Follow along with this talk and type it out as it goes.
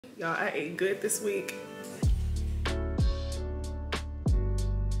Y'all, I ate good this week.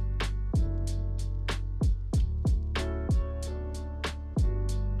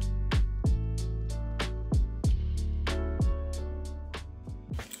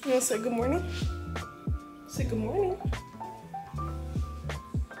 You wanna say good morning? Say good morning.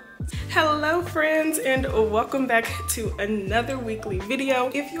 Hello friends, and welcome back to another weekly video.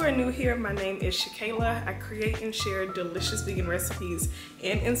 If you are new here, my name is Shakayla. I create and share delicious vegan recipes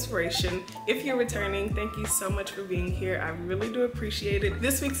and inspiration. If you're returning, thank you so much for being here. I really do appreciate it.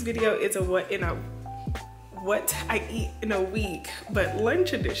 This week's video is a what I eat in a week, but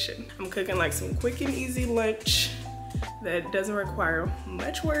lunch edition. I'm cooking like some quick and easy lunch that doesn't require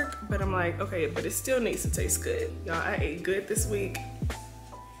much work, but I'm like, okay, but it still needs to taste good. Y'all, I ate good this week.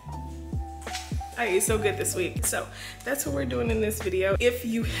 I ate so good this week. So that's what we're doing in this video. If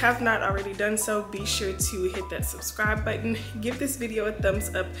you have not already done so, be sure to hit that subscribe button, give this video a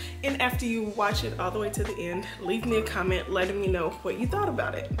thumbs up, and after you watch it all the way to the end, leave me a comment letting me know what you thought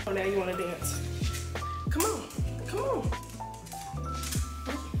about it. Oh, now you wanna dance. Come on, come on.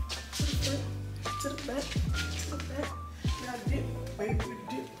 To the back, to the back. Now dip, baby,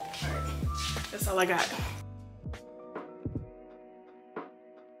 dip. All right, that's all I got.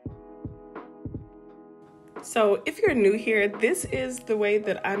 So if you're new here, this is the way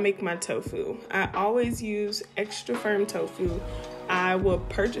that I make my tofu. I always use extra firm tofu. I will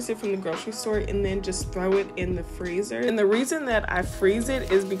purchase it from the grocery store and then just throw it in the freezer. And the reason that I freeze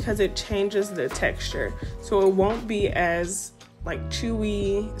it is because it changes the texture. So it won't be as like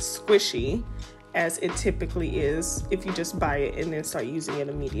chewy, squishy as it typically is if you just buy it and then start using it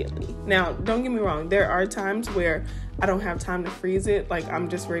immediately. Now, don't get me wrong, there are times where I don't have time to freeze it. Like, I'm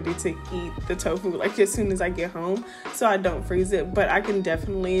just ready to eat the tofu like as soon as I get home, so I don't freeze it. But I can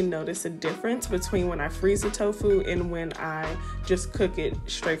definitely notice a difference between when I freeze the tofu and when I just cook it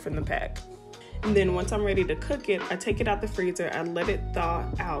straight from the pack. And then once I'm ready to cook it, I take it out the freezer, I let it thaw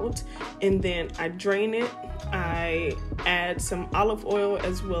out, and then I drain it. I add some olive oil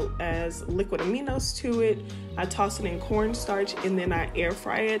as well as liquid aminos to it. I toss it in cornstarch and then I air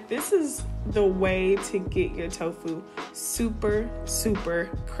fry it. This is the way to get your tofu super, super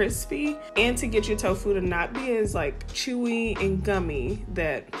crispy and to get your tofu to not be as like chewy and gummy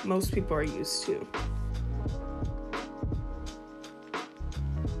that most people are used to.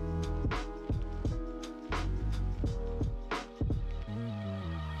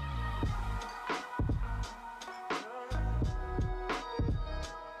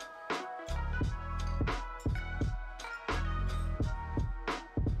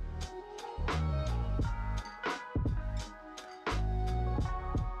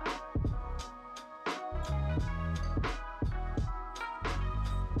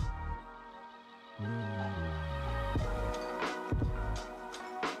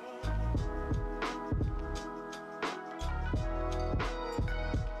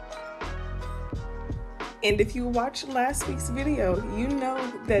 And if you watched last week's video, you know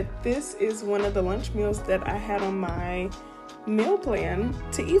that this is one of the lunch meals that I had on my meal plan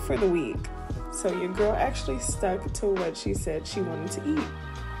to eat for the week. So your girl actually stuck to what she said she wanted to eat.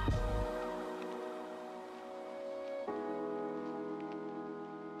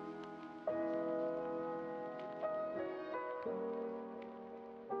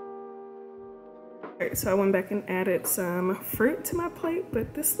 All right, so I went back and added some fruit to my plate,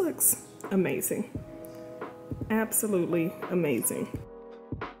 but this looks amazing. Absolutely amazing.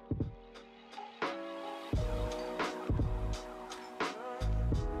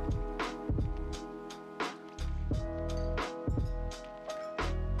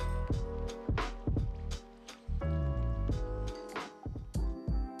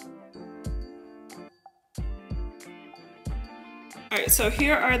 All right, so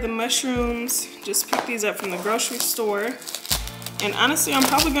here are the mushrooms. Just picked these up from the grocery store. And honestly, I'm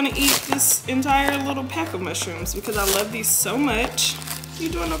probably gonna eat this entire little pack of mushrooms because I love these so much. You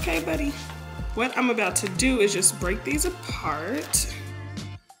doing okay, buddy? What I'm about to do is just break these apart.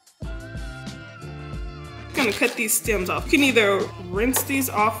 I'm gonna cut these stems off. You can either rinse these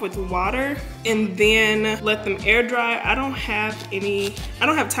off with water and then let them air dry. I don't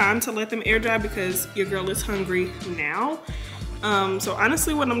have time to let them air dry because your girl is hungry now. So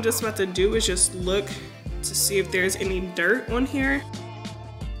honestly, what I'm just about to do is just look to see if there's any dirt on here.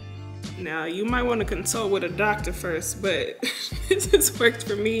 Now, you might want to consult with a doctor first, but this has worked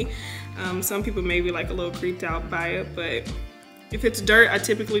for me. Some people may be like a little creeped out by it, but if it's dirt, I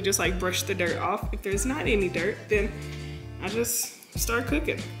typically just like brush the dirt off. If there's not any dirt, then I just start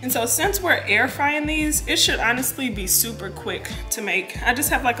cooking. And so since we're air frying these, it should honestly be super quick to make. I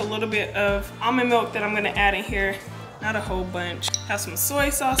just have like a little bit of almond milk that I'm gonna add in here, not a whole bunch. Have some soy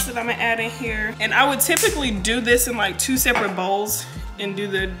sauce that I'm gonna add in here. And I would typically do this in like 2 separate bowls and do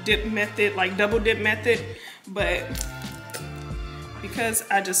the dip method, like double dip method. But because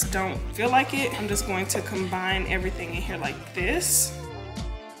I just don't feel like it, I'm just going to combine everything in here like this.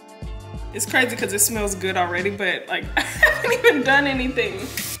 It's crazy because it smells good already, but like I haven't even done anything.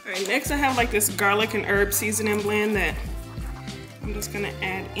 All right, next I have like this garlic and herb seasoning blend that I'm just gonna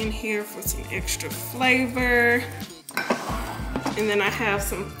add in here for some extra flavor. And then I have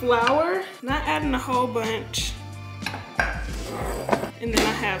some flour, not adding a whole bunch. And then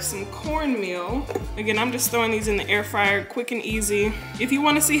I have some cornmeal. Again, I'm just throwing these in the air fryer, quick and easy. If you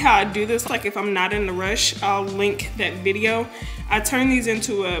want to see how I do this, like if I'm not in the rush, I'll link that video. I turned these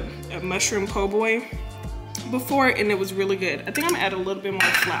into a mushroom po' boy before, and it was really good. I think I'm gonna add a little bit more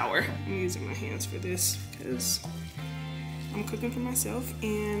flour. I'm using my hands for this because I'm cooking for myself,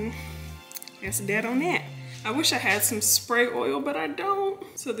 and that's that on that. I wish I had some spray oil, but I don't.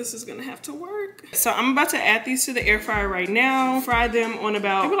 So this is gonna have to work. So I'm about to add these to the air fryer right now. Fry them on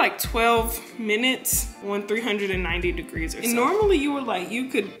about maybe like 12 minutes on 390 degrees or so. And normally you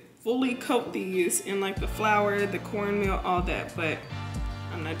could fully coat these in like the flour, the cornmeal, all that, but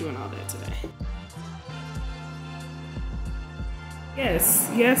I'm not doing all that today.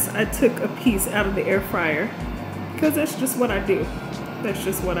 Yes, I took a piece out of the air fryer because that's just what I do. That's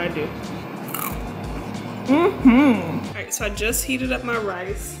just what I do. All right, so I just heated up my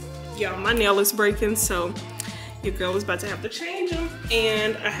rice. Y'all, my nail is breaking, so your girl is about to have to change them.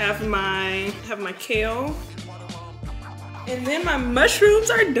 And I have my kale. And then my mushrooms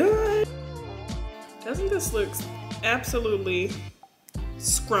are done. Doesn't this look absolutely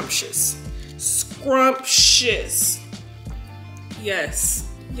scrumptious? Scrumptious. Yes,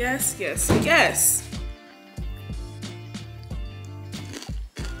 yes, yes, yes.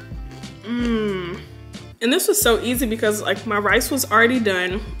 And this was so easy because like my rice was already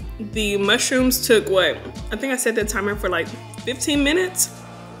done. The mushrooms took what? I think I set the timer for like 15 minutes.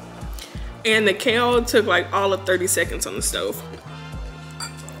 And the kale took like all of 30 seconds on the stove.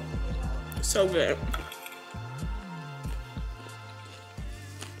 So good.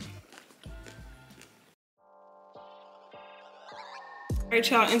 All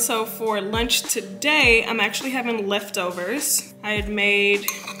right, y'all, and so for lunch today, I'm actually having leftovers. I had made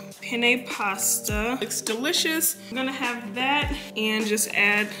penne pasta. Looks delicious. I'm gonna have that and just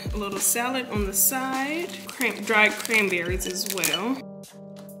add a little salad on the side. Dried cranberries as well.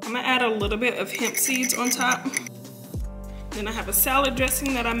 I'm gonna add a little bit of hemp seeds on top. Then I have a salad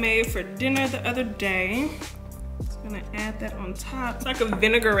dressing that I made for dinner the other day. Just gonna add that on top. It's like a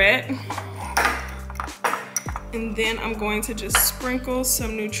vinaigrette. And then I'm going to just sprinkle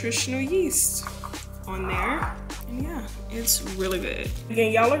some nutritional yeast on there. And yeah, it's really good.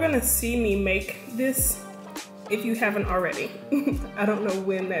 Again, y'all are gonna see me make this if you haven't already. I don't know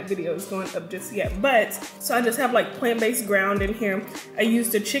when that video is going up just yet, but so I just have like plant-based ground in here. I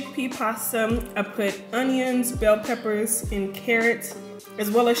used a chickpea pasta. I put onions, bell peppers, and carrots, as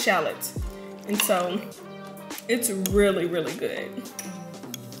well as shallots. And so it's really, really good.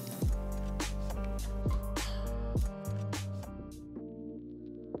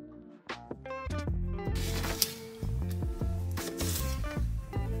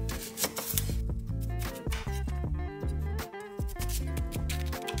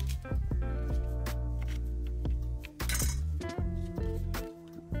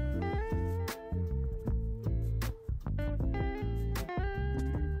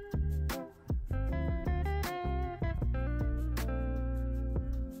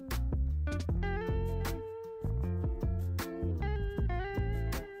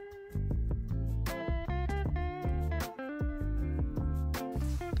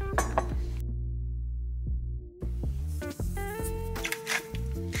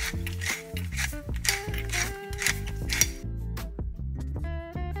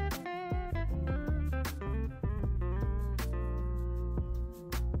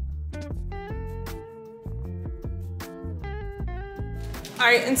 All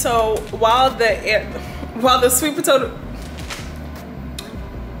right, and so while the sweet potato,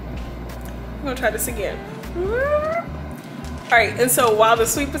 I'm gonna try this again. All right, and so while the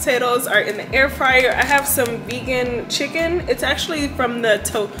sweet potatoes are in the air fryer, I have some vegan chicken. It's actually from the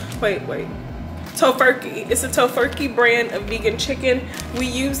Tofurky. It's a Tofurky brand of vegan chicken. We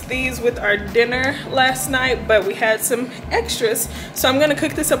used these with our dinner last night, but we had some extras. So I'm gonna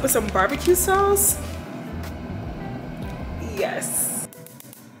cook this up with some barbecue sauce. Yes.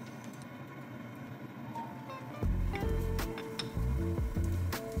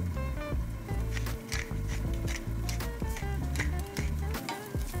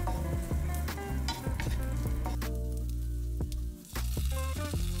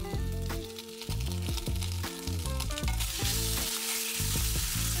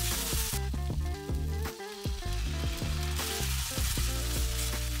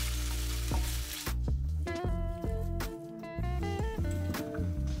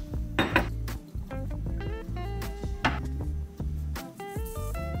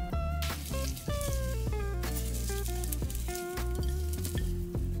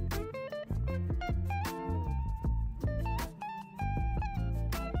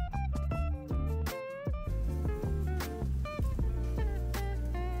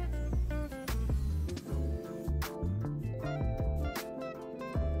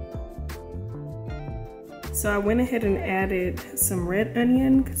 So I went ahead and added some red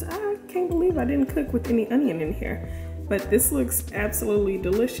onion because I can't believe I didn't cook with any onion in here. But this looks absolutely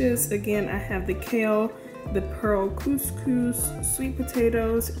delicious. Again, I have the kale, the pearl couscous, sweet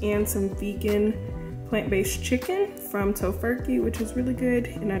potatoes, and some vegan plant-based chicken from Tofu, which is really good.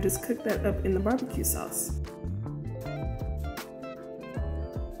 And I just cooked that up in the barbecue sauce.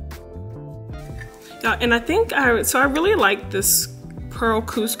 And I think I really like this pearl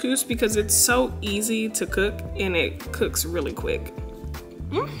couscous because it's so easy to cook and it cooks really quick.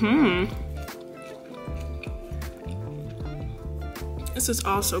 This is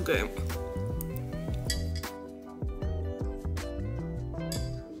also good.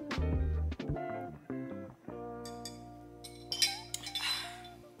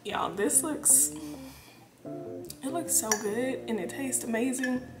 Y'all, this looks so good and it tastes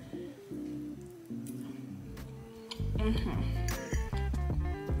amazing.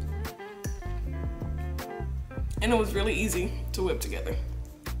 And it was really easy to whip together.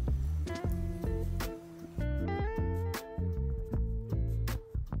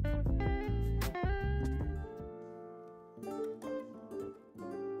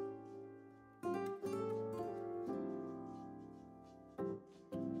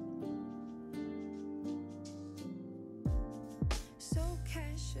 So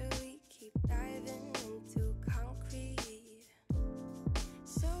casual.